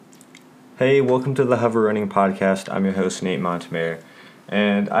Hey, welcome to the Hover Running Podcast. I'm your host, Nate Montemare,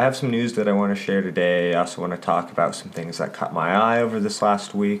 and I have some news that I want to share today. I also want to talk about some things that caught my eye over this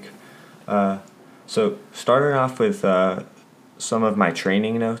last week. So, starting off with some of my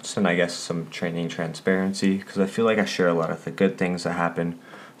training notes and I guess some training transparency, because I feel like I share a lot of the good things that happen.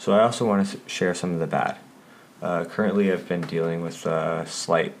 So, I also want to share some of the bad. Currently, I've been dealing with a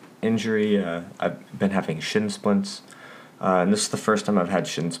slight injury. I've been having shin splints. And this is the first time I've had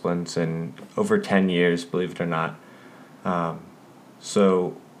shin splints in over 10 years, believe it or not.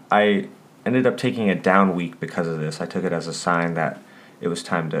 So I ended up taking a down week because of this. I took it as a sign that it was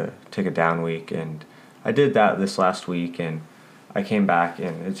time to take a down week. And I did that this last week, and I came back,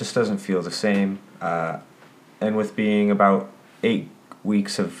 and it just doesn't feel the same. And with being about 8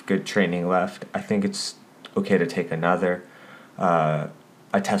 weeks of good training left, I think it's okay to take another. I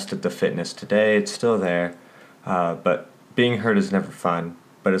tested the fitness today. It's still there. But being hurt is never fun,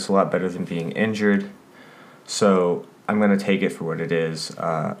 but it's a lot better than being injured. So I'm going to take it for what it is.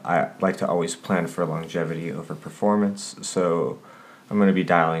 I like to always plan for longevity over performance. So I'm going to be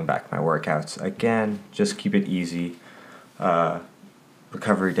dialing back my workouts again. Just keep it easy.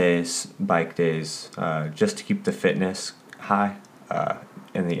 Recovery days, bike days, just to keep the fitness high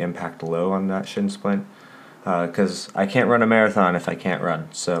and the impact low on that shin splint. Because I can't run a marathon if I can't run.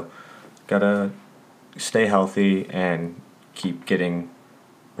 So gotta stay healthy and keep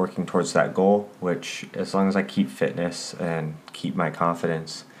working towards that goal, which as long as I keep fitness and keep my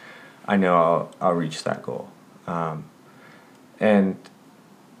confidence, I know I'll reach that goal. And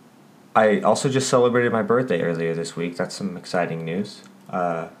I also just celebrated my birthday earlier this week. That's some exciting news.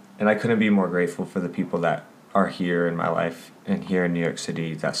 And I couldn't be more grateful for the people that are here in my life and here in New York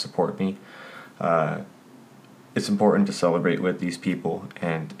City that support me. It's important to celebrate with these people,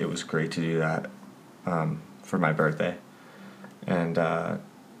 and it was great to do that for my birthday. And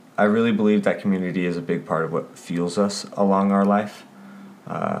I really believe that community is a big part of what fuels us along our life.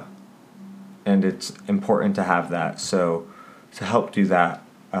 And it's important to have that. So to help do that,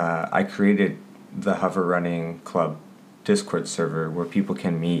 I created the Hover Running Club Discord server where people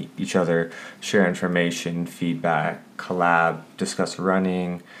can meet each other, share information, feedback, collab, discuss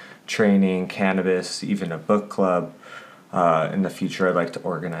running, training, cannabis, even a book club. In the future, I'd like to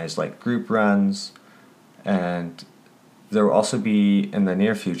organize like group runs, and there will also be in the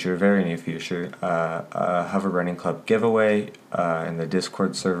near future, very near future, a Hover Running Club giveaway in the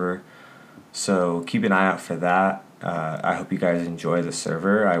Discord server. So keep an eye out for that. I hope you guys enjoy the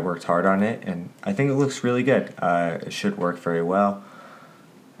server. I worked hard on it, and I think it looks really good. It should work very well,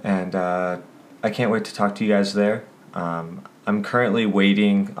 and I can't wait to talk to you guys there. I'm currently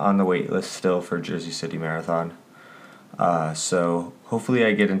waiting on the wait list still for Jersey City Marathon. So hopefully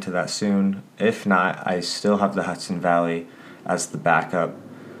I get into that soon. If not, I still have the Hudson Valley as the backup.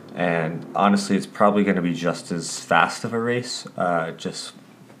 And honestly, it's probably going to be just as fast of a race, just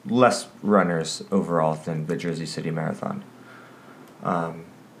less runners overall than the Jersey City Marathon.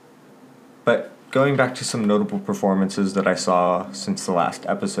 But going back to some notable performances that I saw since the last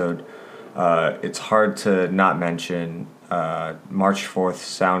episode, it's hard to not mention March 4th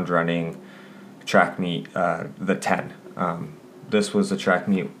Sound Running track meet, the 10. This was a track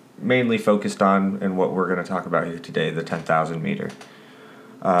meet mainly focused on, and what we're going to talk about here today, the 10,000 meter.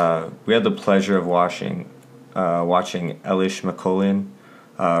 We had the pleasure of watching Eilish McCollin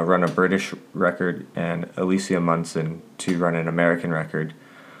run a British record and Alicia Munson to run an American record.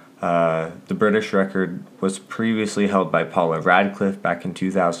 The British record was previously held by Paula Radcliffe back in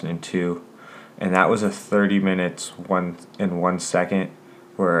 2002, and that was a 30 minutes 1 second,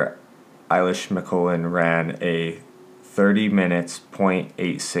 where Eilish McCollin ran a 30 minutes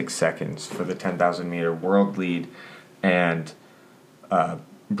 0.86 seconds for the 10,000 meter world lead and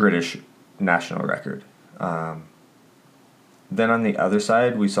British national record. Then on the other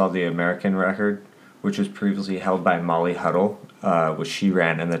side, we saw the American record, which was previously held by Molly Huddle, which she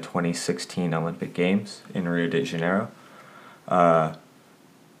ran in the 2016 Olympic Games in Rio de Janeiro.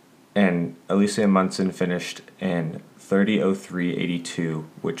 And Alicia Munson finished in 30:03.82,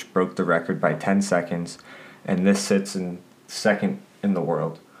 which broke the record by 10 seconds, and this sits in second in the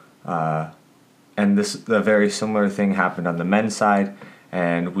world. And a very similar thing happened on the men's side,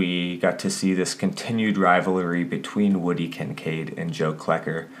 and we got to see this continued rivalry between Woody Kincaid and Joe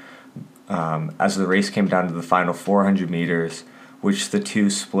Klecker as the race came down to the final 400 meters, which the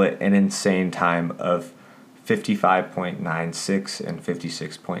two split an insane time of 55.96 and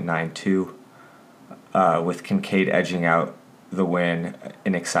 56.92, with Kincaid edging out the win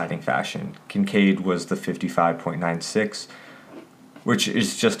in exciting fashion. Kincaid was the 55.96, which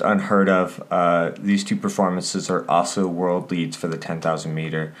is just unheard of. These two performances are also world leads for the 10,000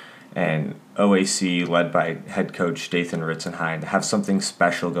 meter, and OAC, led by head coach Dathan Ritzenheim, have something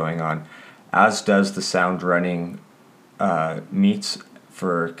special going on, as does the Sound Running meets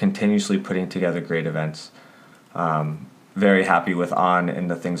for continuously putting together great events. Very happy with On and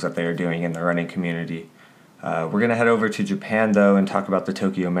the things that they are doing in the running community. We're going to head over to Japan, though, and talk about the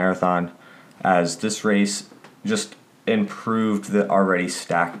Tokyo Marathon, as this race just improved the already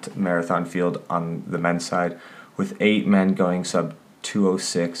stacked marathon field on the men's side, with 8 men going sub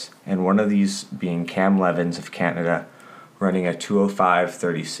 2:06, and one of these being Cam Levins of Canada, running a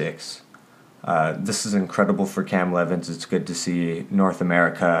 2:05:36. This is incredible for Cam Levins. It's good to see North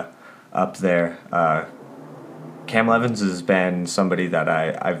America up there. Cam Levins has been somebody that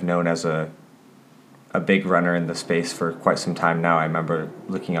I've known as a big runner in the space for quite some time now. I remember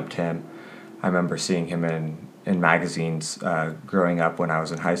looking up to him. I remember seeing him in magazines growing up when I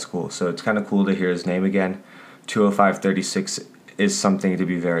was in high school. So it's kind of cool to hear his name again. 2:05:36 is something to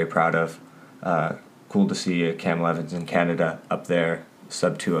be very proud of. Cool to see Cam Levins in Canada up there,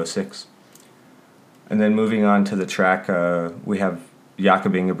 sub 2:06. And then moving on to the track, we have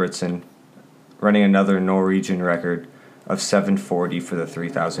Jakob Ingebrigtsen running another Norwegian record of 7:40 for the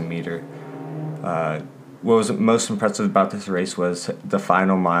 3,000 meter. What was most impressive about this race was the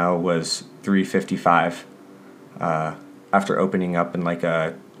final mile was 3:55 after opening up in like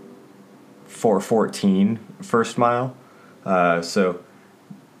a 4:14 first mile. So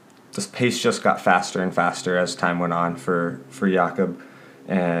this pace just got faster and faster as time went on for Jakob.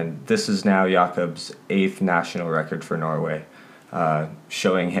 And this is now Jakob's 8th national record for Norway,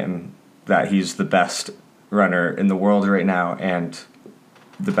 showing him that he's the best runner in the world right now and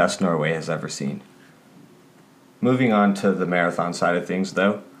the best Norway has ever seen. Moving on to the marathon side of things,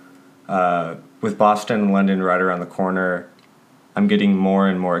 though, with Boston and London right around the corner, I'm getting more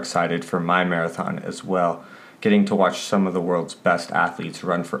and more excited for my marathon as well, getting to watch some of the world's best athletes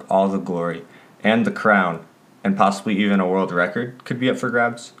run for all the glory and the crown, and possibly even a world record could be up for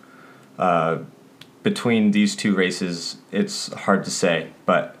grabs. Between these two races, it's hard to say,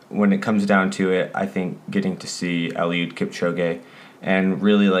 but when it comes down to it, I think getting to see Eliud Kipchoge and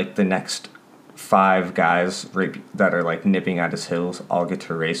really like the next 5 guys that are like nipping at his heels all get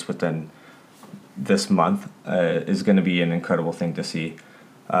to race within this month is going to be an incredible thing to see.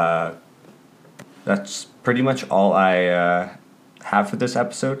 That's pretty much all I have for this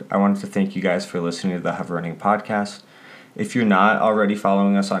episode. I wanted to thank you guys for listening to the Hover Running Podcast. If you're not already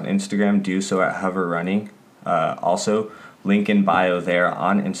following us on Instagram, do so at Hover Running. Also, link in bio there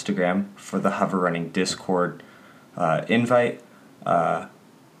on Instagram for the Hover Running Discord invite.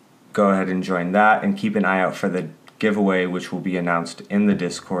 Go ahead and join that, and keep an eye out for the giveaway, which will be announced in the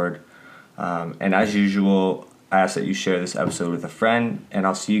Discord. And as usual, I ask that you share this episode with a friend, and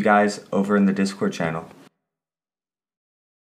I'll see you guys over in the Discord channel.